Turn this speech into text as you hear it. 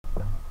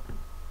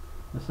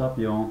What's up,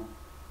 y'all?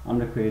 I'm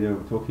the creator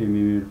of Tokyo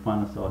Mew, the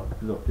final thought,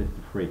 episode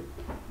 53.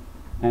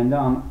 And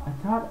I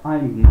thought I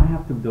might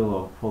have to do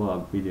a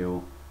follow-up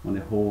video on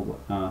the whole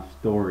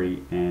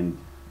story and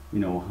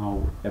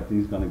how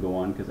everything's gonna go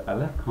on, because I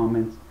left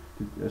comments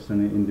to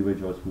certain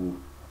individuals who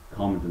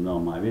commented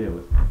on my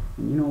videos,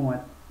 and you know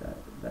what?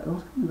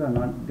 Those comments are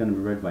not gonna be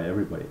read by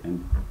everybody.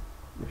 And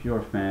if you're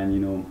a fan,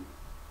 you're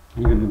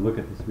gonna look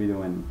at this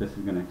video, and this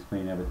is gonna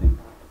explain everything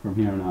from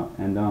here on out.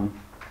 And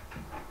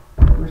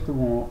first of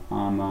all,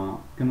 I'm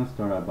gonna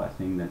start out by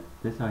saying that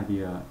this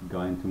idea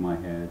got into my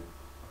head.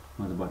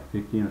 I was about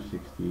 15 or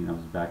 16. I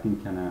was back in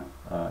Canada,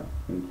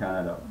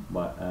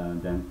 but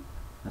then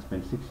I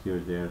spent 6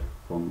 years there,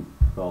 from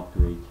 12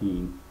 to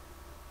 18,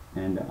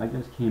 and I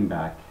just came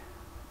back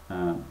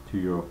to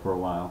Europe for a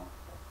while,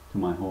 to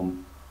my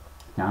home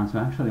town. So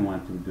I actually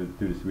wanted to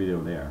do this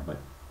video there, but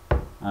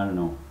I don't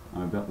know,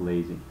 I'm a bit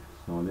lazy,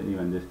 so that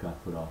even this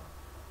got put off.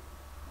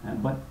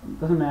 But it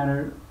doesn't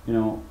matter,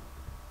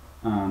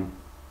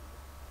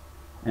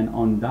 and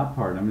on that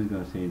part, I'm just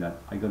going to say that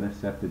I got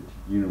accepted to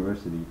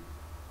university,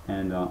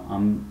 and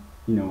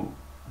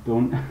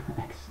don't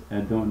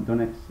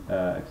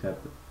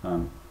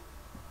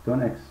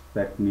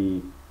expect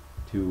me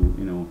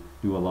to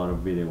do a lot of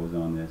videos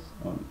on this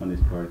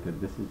part, because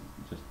this is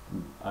just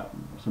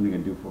something I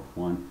do for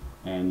fun,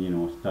 and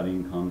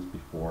studying comes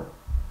before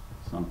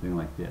something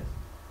like this.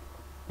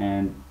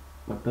 And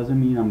but doesn't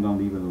mean I'm gonna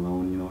leave it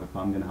alone. If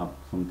I'm gonna have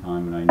some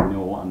time and I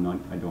know I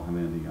don't have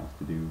anything else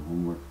to do,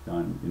 homework's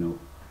done,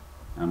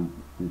 I'm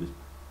just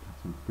have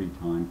some free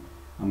time,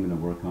 I'm gonna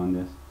work on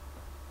this.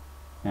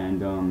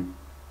 And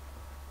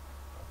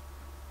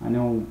I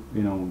know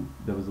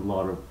there was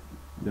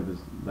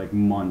like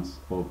months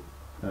of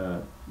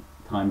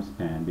time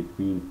span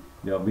between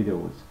the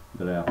videos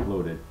that I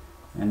uploaded,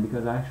 and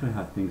because I actually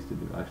had things to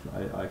do. I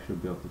actually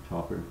built a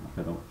chopper, a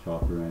pedal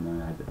chopper, and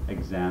I had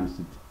exams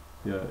to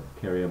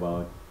carry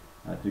about,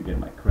 to get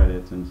my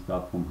credits and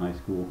stuff from high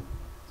school.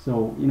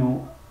 So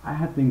I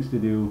had things to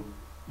do,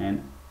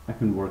 and I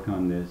couldn't work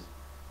on this.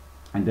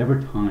 And there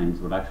were times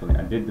when actually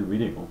I did the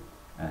video,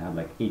 I had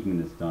like 8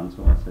 minutes done,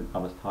 so I said I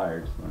was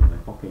tired, so I was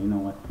like, okay, you know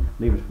what,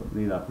 leave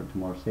that for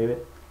tomorrow, save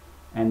it.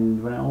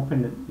 And when I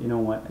opened it,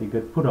 it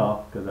got put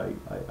off, because I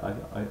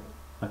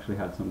actually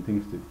had some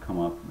things to come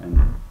up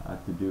and I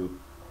had to do.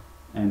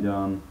 And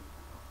I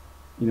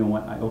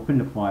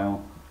opened the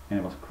file and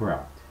it was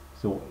corrupt.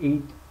 So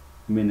 8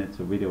 minutes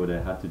of video that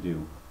I had to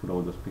do, put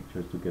all those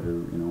pictures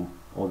together,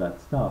 all that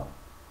stuff,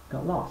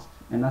 got lost.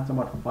 And that's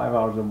about 5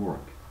 hours of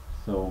work.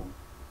 So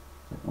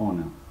it's like, oh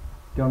no,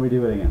 gotta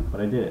redo it again.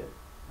 But I did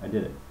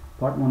it.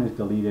 Part 1 is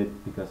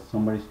deleted because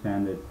somebody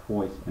spammed it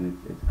twice, and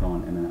it's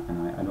gone. And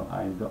I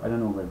don't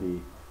know where the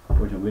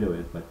original video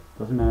is, but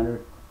doesn't matter.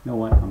 You know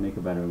what? I'll make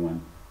a better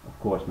one, of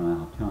course, when I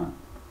have time.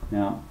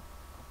 Now,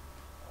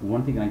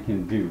 one thing I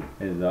can do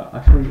is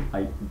actually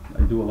I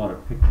do a lot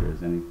of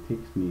pictures, and it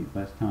takes me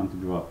less time to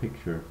draw a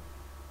picture,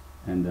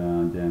 and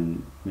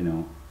then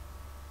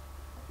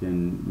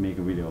make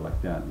a video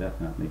like that,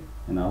 definitely.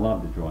 And I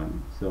love the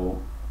drawing.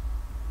 So,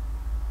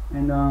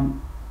 and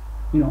I'm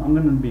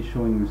going to be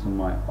showing you some of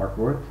my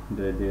artwork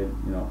that I did.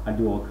 I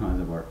do all kinds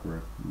of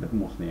artwork, but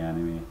mostly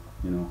anime,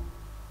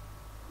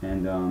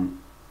 and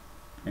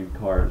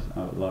cars.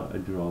 I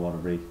draw a lot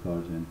of race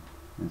cars and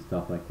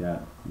stuff like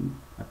that, and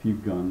a few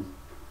guns.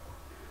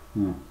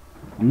 I'm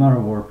not a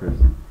war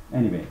person.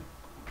 Anyway,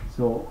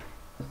 so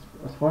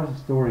as far as the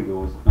story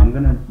goes, I'm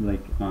gonna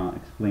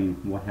explain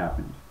what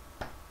happened.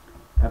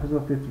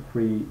 Episode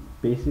 53,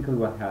 basically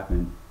what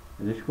happened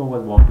is this girl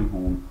was walking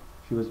home.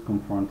 She was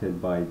confronted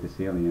by this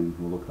alien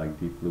who looked like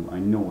Deep Blue. I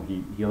know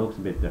he looks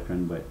a bit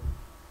different, but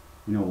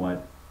you know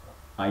what?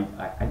 I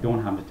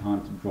don't have the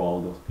time to draw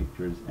all those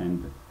pictures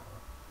and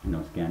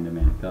scan them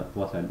in.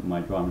 Plus,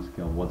 my drawing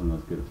skill wasn't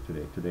as good as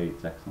today. Today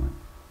it's excellent.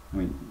 I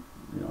mean,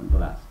 the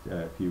last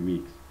few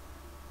weeks.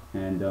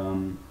 And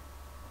I'm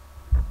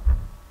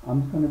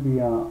just going to be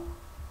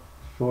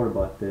short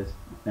about this,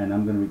 and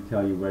I'm going to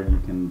tell you where you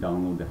can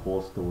download the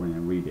whole story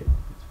and read it.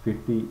 It's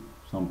 50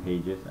 some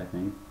pages, I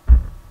think,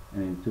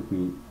 and it took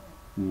me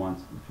a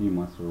few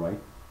months to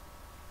write.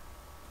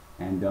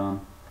 And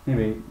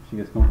anyway, she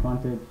gets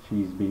confronted.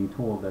 She's being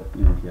told that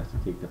she has to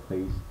take the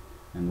place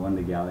and run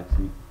the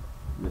galaxy,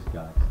 this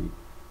galaxy.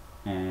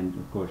 And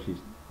of course she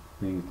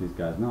thinks this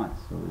guy's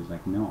nuts, so he's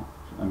like, no.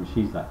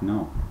 She's like,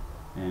 no.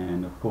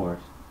 And of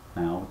course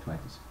Mao,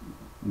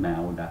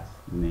 that's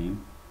the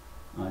name,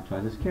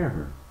 tries to scare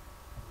her.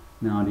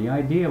 Now the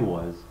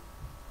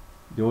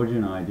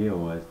original idea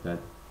was that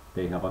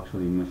they have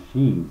actually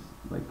machines,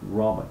 like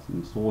robots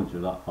and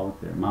soldiers out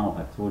there. Mao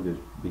had soldiers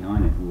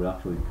behind it who would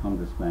actually come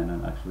to this planet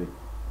and actually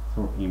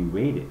sort of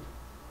invade it.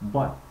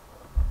 But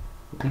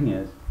the thing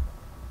is,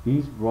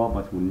 these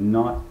robots would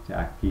not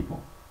attack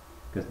people,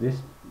 because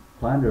this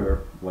planet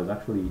Earth was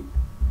actually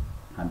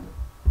had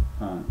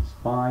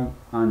spy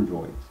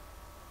androids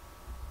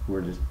who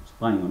were just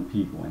spying on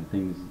people and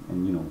things,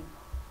 and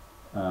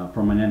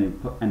from an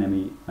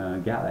enemy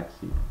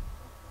galaxy.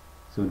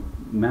 So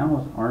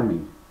Mao's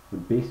army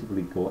would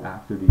basically go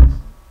after these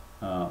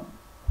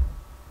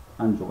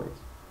androids,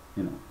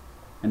 you know,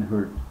 and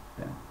hurt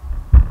them.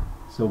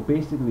 So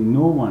basically,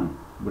 no one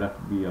would have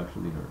to be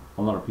actually hurt.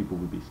 A lot of people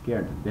would be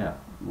scared to death.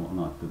 Well,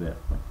 not to death,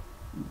 but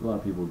a lot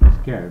of people would be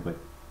scared, but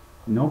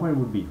nobody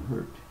would be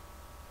hurt.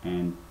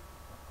 And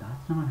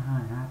that's not how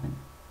it happened,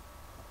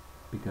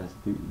 because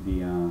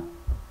the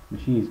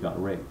machines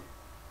got rigged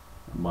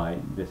by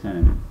this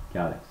enemy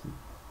galaxy.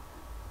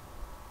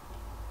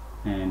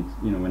 And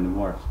you know, when the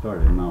war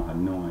started, Mao had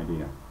no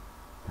idea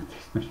that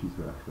these machines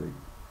were actually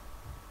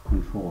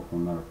controlled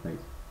from another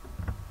place.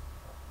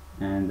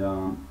 And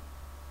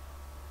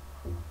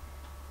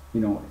you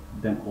know,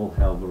 then all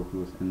hell broke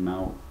loose, and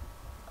Mao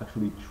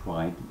actually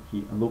tried.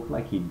 He looked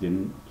like he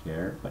didn't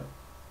care, but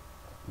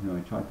you know,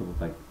 he tried to look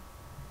like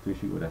to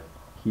show that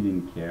he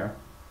didn't care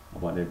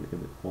about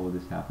all of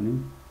this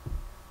happening.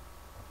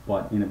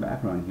 But in the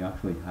background, he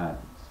actually had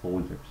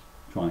soldiers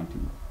trying to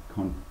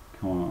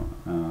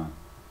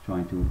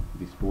trying to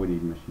destroy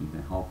these machines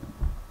and help them.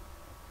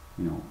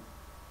 You know,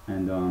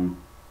 and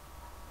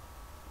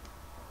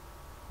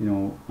you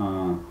know,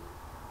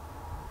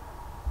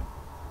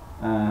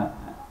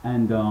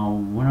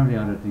 one of the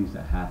other things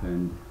that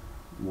happened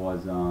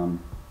was,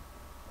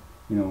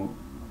 you know,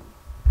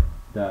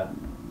 that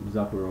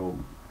Zakuro,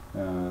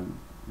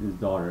 his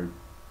daughter,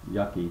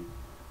 Yuki,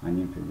 I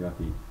named her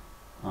Yuki,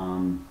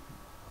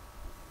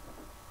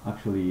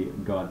 actually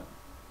got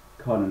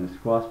caught in this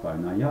crossfire.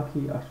 Now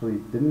Yuki actually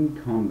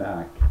didn't come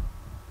back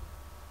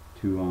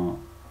to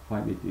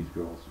fight with these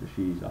girls.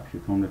 She's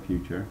actually from the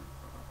future.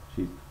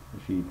 She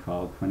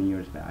traveled 20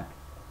 years back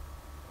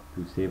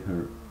to save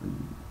her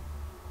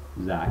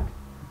Zack.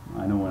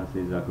 I don't want to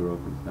say Zakuro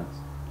because that's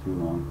too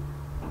long.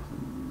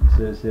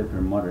 So save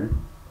her mother,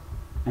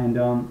 and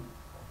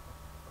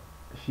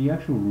she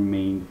actually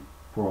remained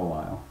for a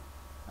while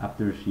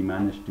after she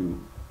managed to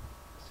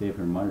save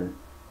her mother.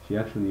 She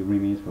actually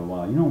remains for a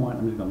while. You know what?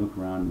 I'm just gonna look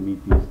around and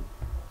meet these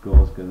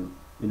girls, because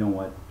you know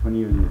what? 20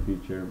 years in the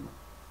future,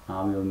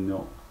 I'll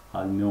know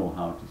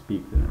how to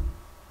speak to them.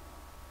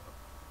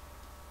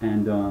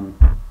 And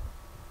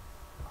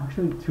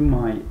actually, to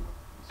my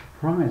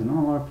surprise, not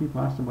a lot of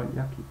people asked about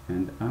Yuki,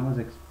 and I was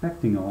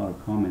expecting a lot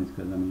of comments,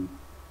 because I mean,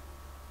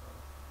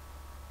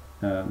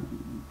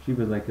 she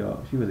was a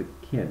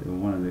kid,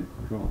 one of the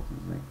girls. It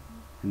was like,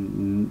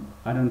 and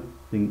I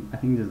think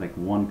there's like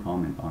one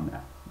comment on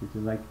that, which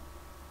is like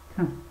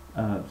kind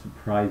of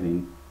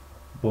surprising,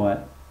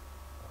 but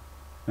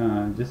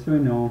just so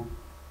you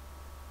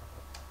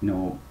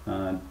know,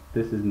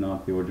 this is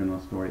not the original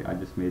story. I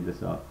just made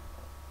this up,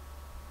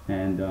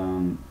 and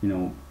you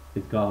know,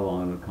 it's got a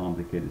lot of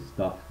complicated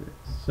stuff to it.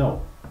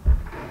 So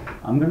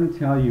I'm going to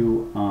tell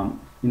you,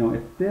 you know,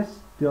 if this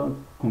still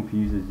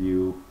confuses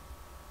you,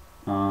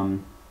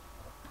 I'm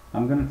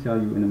going to tell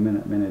you in a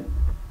minute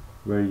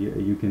where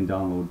you can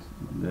download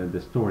the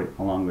story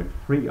along with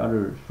 3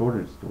 other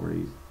shorter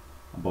stories.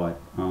 But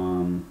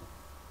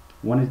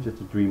one is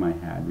just a dream I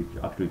had, which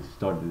actually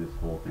started this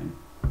whole thing.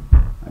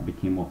 I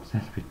became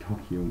obsessed with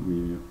Tokyo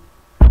Review,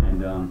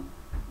 and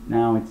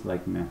now it's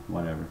like, meh,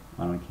 whatever,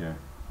 I don't care.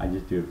 I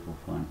just do it for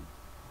fun,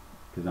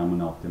 because I'm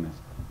an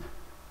optimist.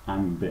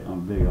 I'm a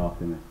big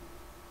optimist.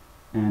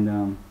 And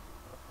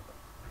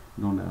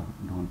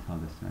don't tell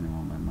this to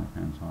anyone, but my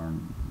parents are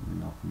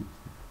really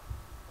optimistic.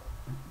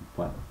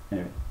 But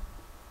anyway,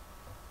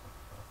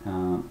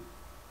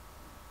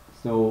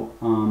 so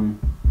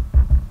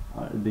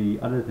the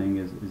other thing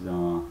is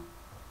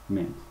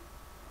Mint,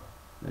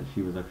 that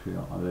she was actually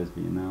a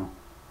lesbian. Now,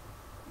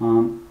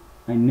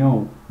 I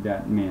know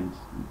that Mint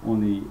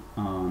only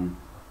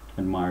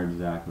admired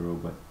Zakuro,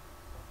 but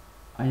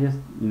I just,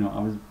 you know,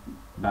 I was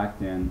back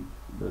then,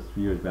 those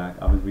 3 years back,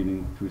 I was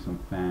reading through some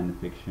fan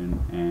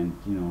fiction, and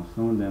you know,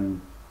 some of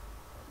them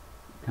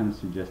kind of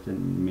suggested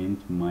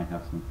Mint might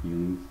have some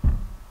feelings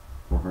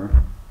for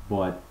her.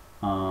 But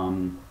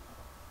you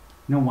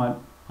know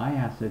what?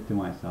 I said to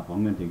myself,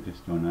 I'm going to take this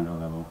to another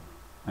level.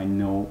 I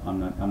know I'm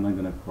not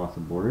going to cross a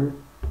border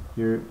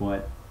here,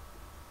 but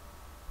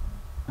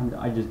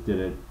I just did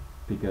it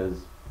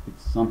because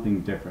it's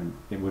something different.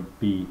 It would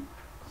be,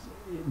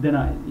 then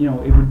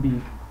it would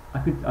be, I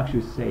could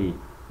actually say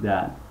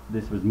that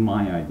this was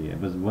my idea. It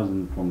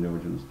wasn't from the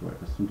original story.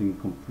 It was something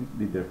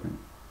completely different.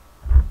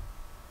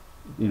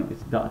 You know,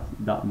 it's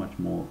that much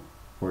more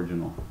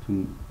original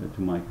to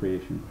my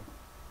creation.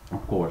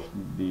 Of course,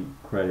 the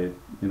credit,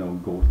 you know,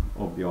 goes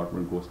of the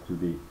artwork goes to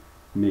the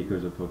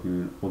makers of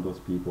Tokyo, all those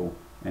people,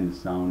 and the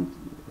sound,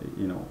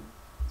 you know,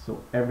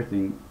 so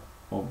everything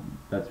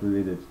that's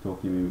related to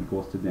Tokyo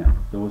goes to them.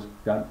 Those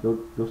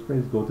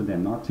credits go to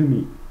them, not to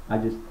me. I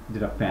just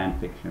did a fan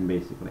fiction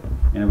basically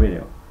in a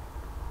video.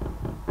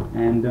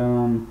 And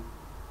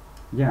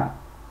yeah,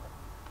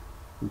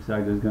 looks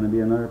like there's gonna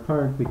be another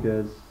part,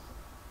 because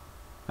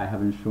I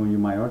haven't shown you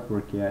my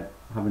artwork yet.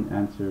 I haven't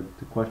answered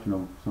the question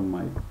of some of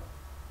my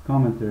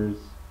commenters,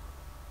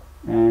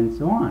 and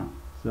so on.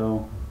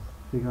 So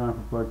stick around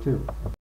for part 2.